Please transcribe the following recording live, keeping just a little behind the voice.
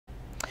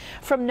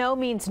From no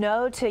means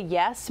no to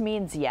yes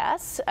means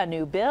yes, a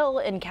new bill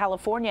in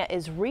California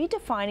is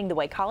redefining the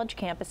way college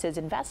campuses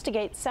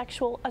investigate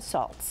sexual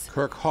assaults.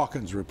 Kirk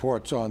Hawkins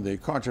reports on the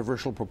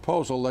controversial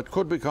proposal that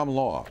could become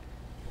law.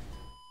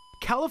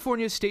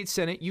 California's state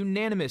Senate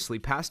unanimously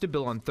passed a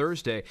bill on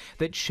Thursday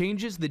that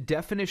changes the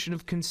definition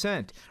of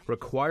consent,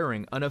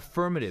 requiring an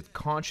affirmative,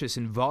 conscious,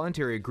 and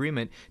voluntary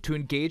agreement to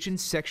engage in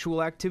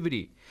sexual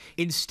activity.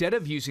 Instead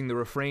of using the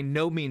refrain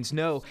 "no means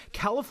no,"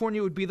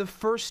 California would be the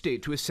first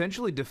state to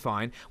essentially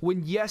define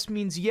when yes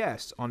means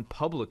yes on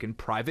public and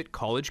private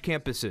college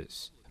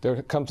campuses. There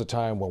comes a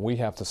time when we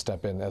have to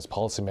step in as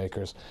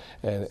policymakers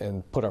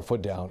and put our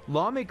foot down.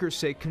 Lawmakers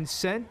say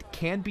consent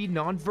can be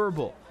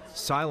nonverbal.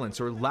 Silence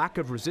or lack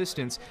of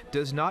resistance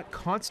does not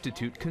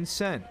constitute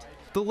consent.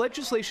 The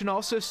legislation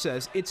also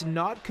says it's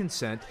not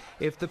consent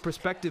if the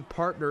prospective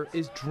partner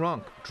is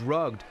drunk,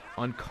 drugged,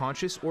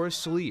 unconscious, or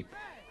asleep.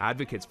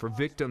 Advocates for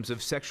victims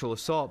of sexual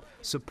assault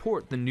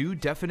support the new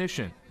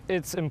definition.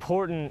 It's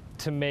important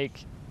to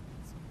make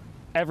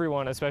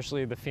everyone,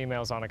 especially the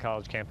females on a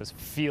college campus,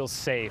 feel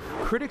safe.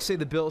 Critics say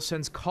the bill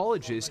sends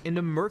colleges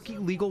into murky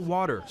legal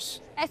waters.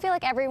 I feel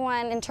like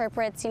everyone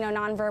interprets,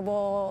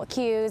 nonverbal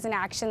cues and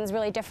actions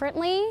really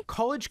differently.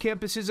 College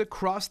campuses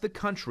across the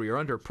country are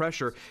under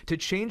pressure to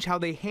change how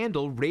they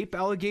handle rape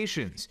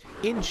allegations.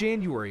 In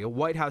January, a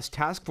White House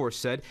task force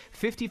said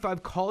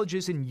 55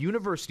 colleges and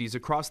universities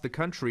across the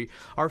country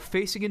are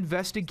facing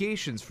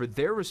investigations for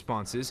their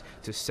responses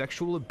to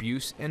sexual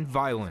abuse and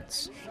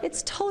violence.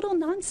 It's total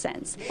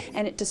nonsense,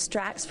 and it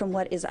distracts from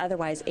what is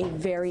otherwise a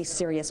very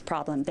serious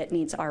problem that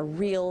needs our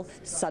real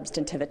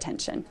substantive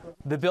attention.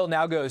 The bill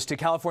now goes to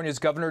California's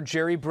Governor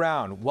Jerry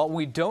Brown. While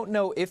we don't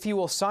know if he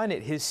will sign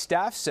it, his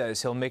staff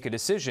says he'll make a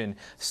decision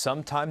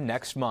sometime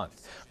next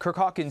month. Kirk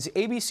Hawkins,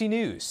 ABC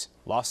News,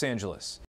 Los Angeles.